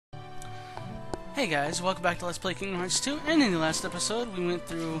Hey guys, welcome back to Let's Play Kingdom Hearts 2, and in the last episode we went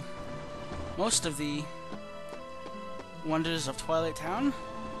through most of the wonders of Twilight Town,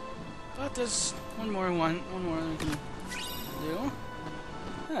 but there's one more we can do.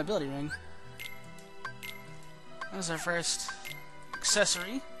 Ability ring. That's our first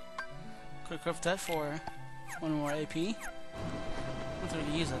accessory. Could equip that for one more AP. I don't think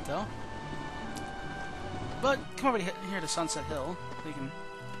we can use that though. But come over here to Sunset Hill.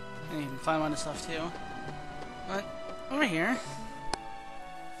 And you can climb on this stuff too. But over here,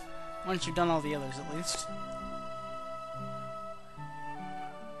 once you've done all the others at least.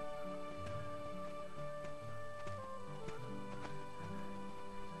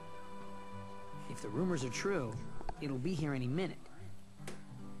 If the rumors are true, it'll be here any minute.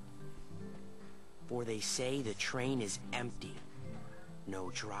 For they say the train is empty. No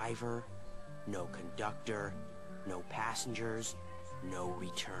driver, no conductor, no passengers, no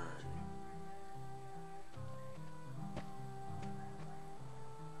return.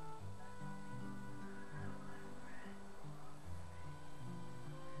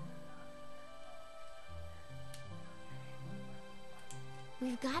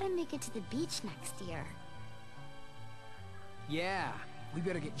 We've got to make it to the beach next year. Yeah, we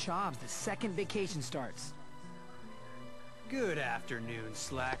better get jobs the second vacation starts. Good afternoon,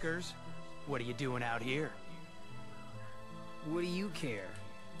 slackers. What are you doing out here? What do you care?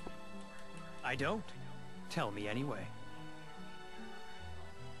 I don't. Tell me anyway.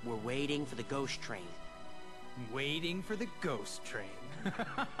 We're waiting for the ghost train. Waiting for the ghost train.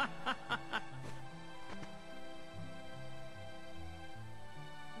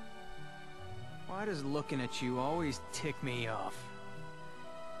 Why does looking at you always tick me off?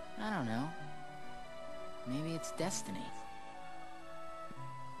 I don't know. Maybe it's destiny.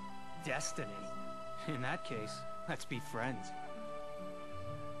 Destiny? In that case, let's be friends.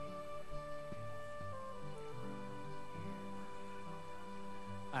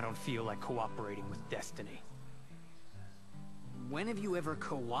 I don't feel like cooperating with destiny. When have you ever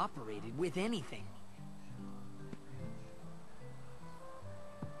cooperated with anything?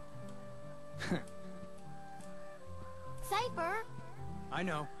 Cypher! I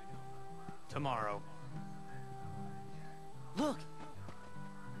know. Tomorrow. Look!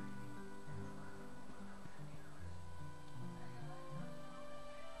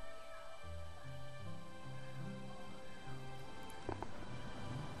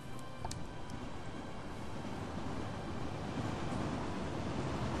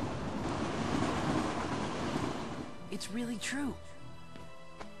 It's really true.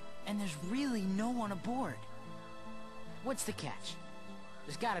 And there's really no one aboard. What's the catch?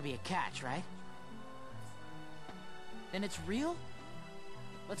 There's gotta be a catch, right? Then it's real?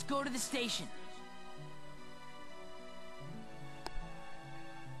 Let's go to the station.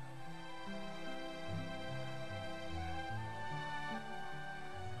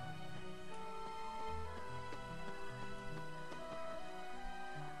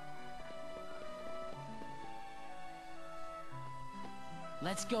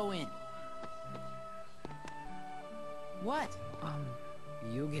 Let's go in. What?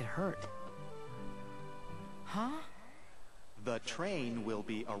 You'll get hurt. Huh? The train will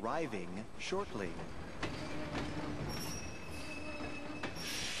be arriving shortly.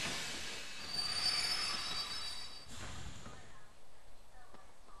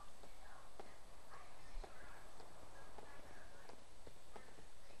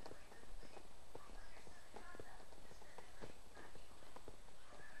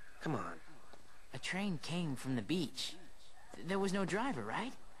 Come on, A train came from the beach. There was no driver,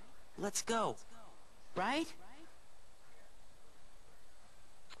 right? let's go. Right?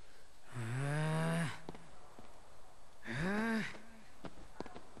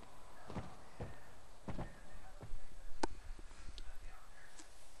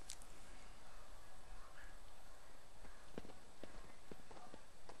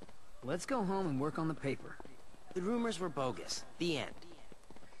 Let's go home and work on the paper. The rumors were bogus. The end.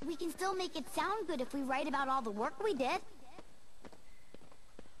 We can still make it sound good if we write about all the work we did.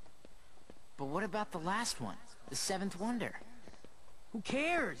 But what about the last one? The seventh wonder? Who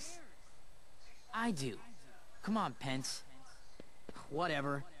cares? I do. Come on, Pence.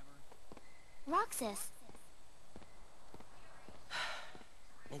 Whatever. Roxas.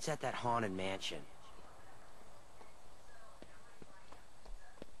 It's at that haunted mansion.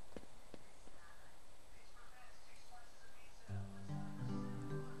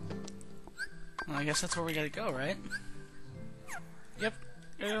 Well, I guess that's where we gotta go, right? Yep,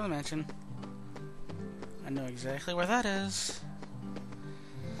 go to the mansion. I know exactly where that is.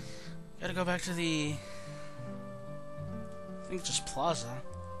 Gotta go back to the... I think just Plaza.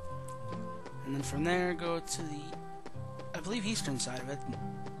 And then from there, go to the, I believe, eastern side of it.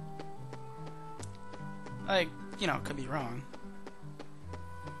 I, could be wrong.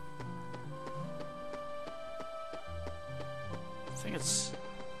 I think it's,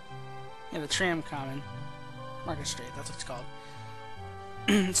 the Tram Common. Market Street, that's what it's called.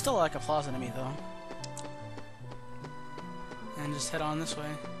 It's still like a plaza to me, though. And just head on this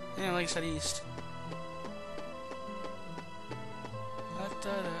way. Yeah, like I said, east.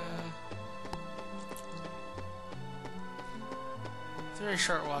 It's a very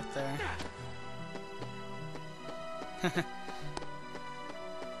short walk there.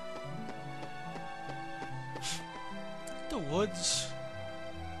 The woods.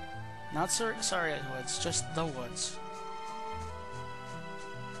 Not Saria's Woods, just the woods.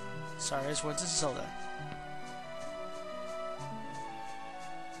 Saria's Woods is Zelda.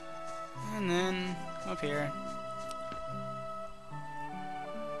 And then up here.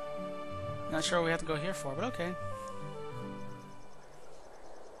 Not sure what we have to go here for, but okay.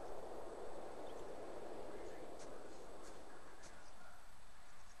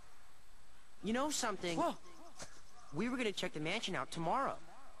 You know something? Whoa. We were gonna check the mansion out tomorrow.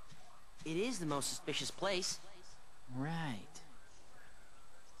 It is the most suspicious place. Right.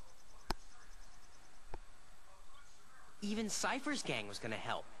 Even Cypher's gang was gonna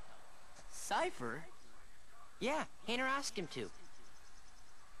help. Cypher? Yeah, Hayner asked him to.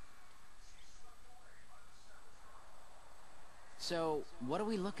 So, what are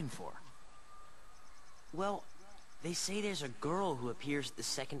we looking for? Well, they say there's a girl who appears at the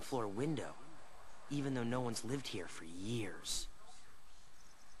second floor window, even though no one's lived here for years.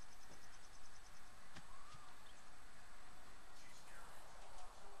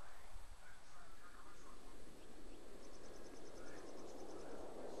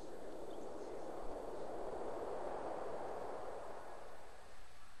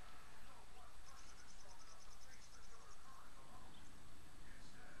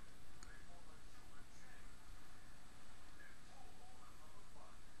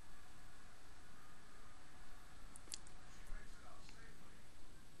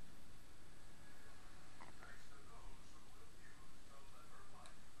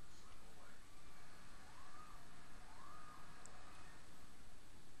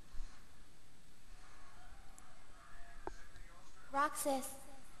 Roxas,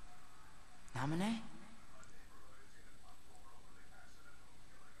 Namine?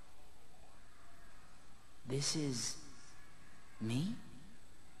 This is... me?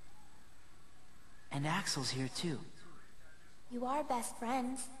 And Axel's here too. you are best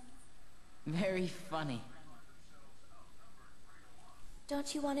friends. Very funny.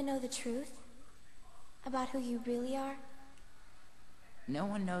 Don't you want to know the truth? About who you really are? No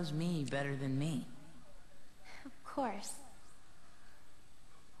one knows me better than me. Of course.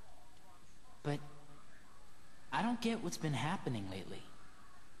 But I don't get what's been happening lately.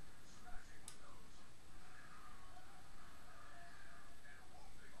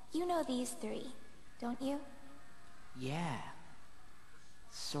 You know these three, don't you? Yeah.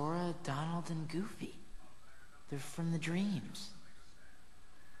 Sora, Donald, and Goofy. They're from the dreams.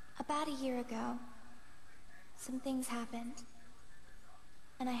 About a year ago, some things happened.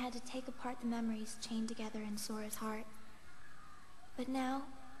 And I had to take apart the memories chained together in Sora's heart. But now,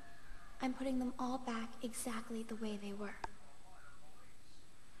 I'm putting them all back exactly the way they were.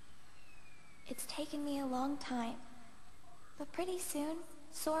 It's taken me a long time, but pretty soon,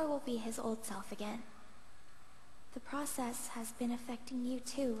 Sora will be his old self again. The process has been affecting you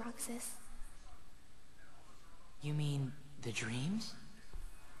too, Roxas. You mean the dreams?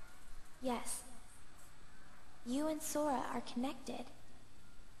 Yes. You and Sora are connected.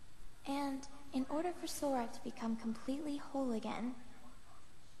 And in order for Sora to become completely whole again,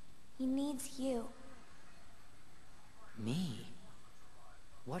 he needs you. Me?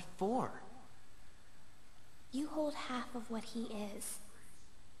 What for? You hold half of what he is.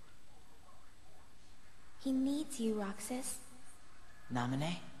 He needs you, Roxas.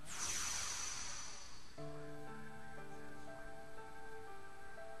 Namine?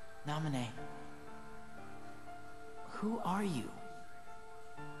 Namine. Who are you?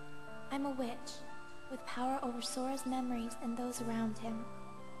 I'm a witch, with power over Sora's memories and those around him.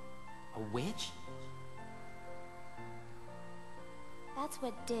 A witch? That's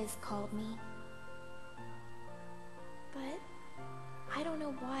what Diz called me. But I don't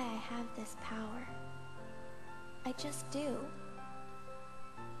know why I have this power. I just do.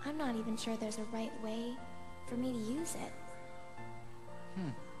 I'm not even sure there's a right way for me to use it.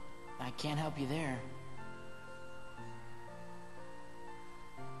 I can't help you there.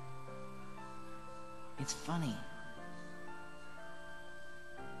 It's funny.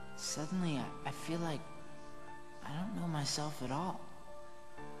 Suddenly, I feel like I don't know myself at all.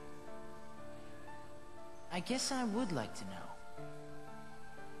 I guess I would like to know.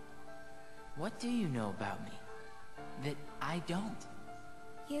 What do you know about me that I don't?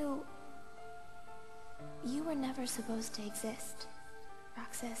 You were never supposed to exist,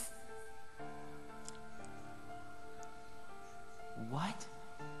 Roxas. What?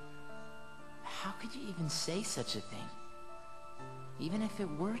 How could you even say such a thing? Even if it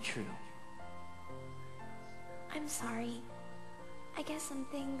were true. I'm sorry. I guess some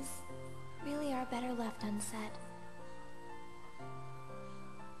things really are better left unsaid.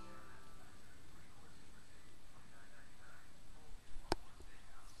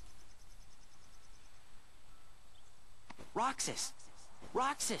 Roxas!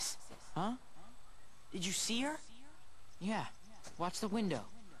 Roxas! Huh? Did you see her? Yeah. Watch the window.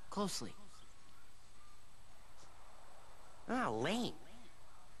 Closely. Ah, lame.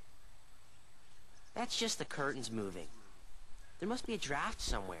 That's just the curtains moving. There must be a draft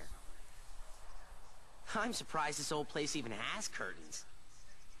somewhere. I'm surprised this old place even has curtains.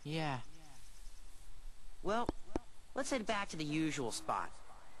 Yeah. Well, let's head back to the usual spot.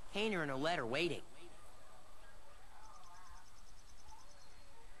 Hayner and Olette are waiting.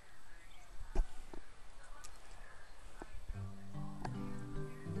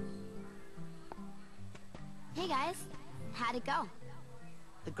 Hey guys, how'd it go?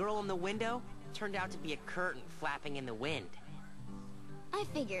 The girl in the window turned out to be a curtain flapping in the wind. I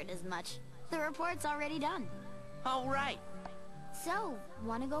figured as much. The report's already done. All right. So,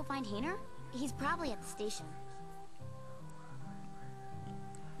 wanna go find Hayner? He's probably at the station.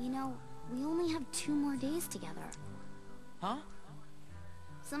 You know, we only have 2 more days together. Huh?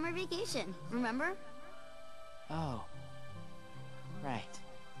 Summer vacation, remember? Oh. Right.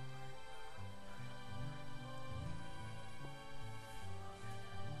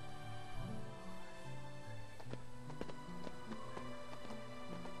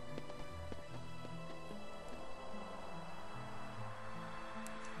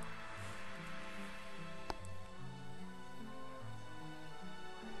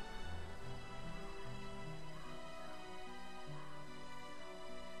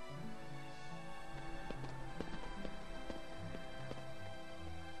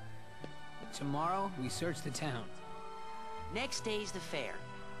 Tomorrow, we search the town. Next day's the fair.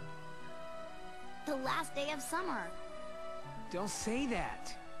 The last day of summer. Don't say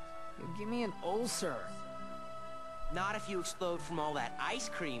that. You'll give me an ulcer. Not if you explode from all that ice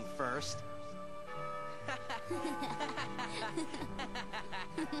cream first.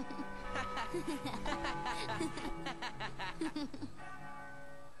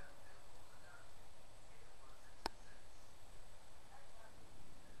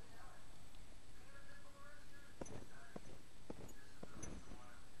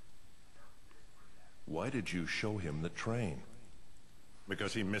 Why did you show him the train?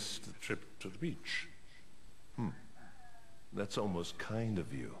 Because he missed the trip to the beach. That's almost kind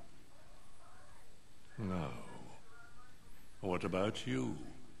of you. Now, what about you?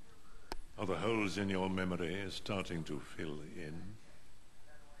 Are the holes in your memory starting to fill in?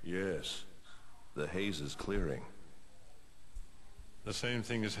 Yes. The haze is clearing. The same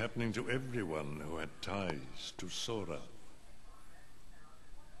thing is happening to everyone who had ties to Sora.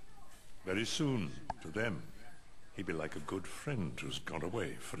 Very soon, to them, he'd be like a good friend who's gone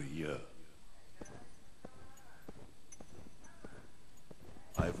away for a year.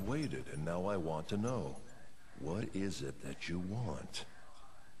 I've waited, and now I want to know. What is it that you want?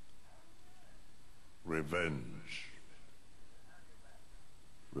 Revenge.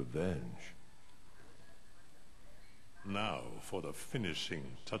 Revenge? Now for the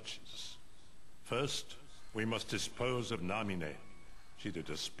finishing touches. First, we must dispose of Namine. She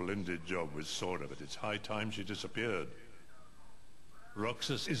did a splendid job with Sora, but it's high time she disappeared.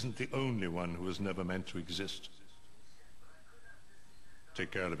 Roxas isn't the only one who was never meant to exist.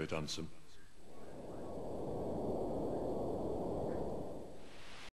 Take care of it, Ansem.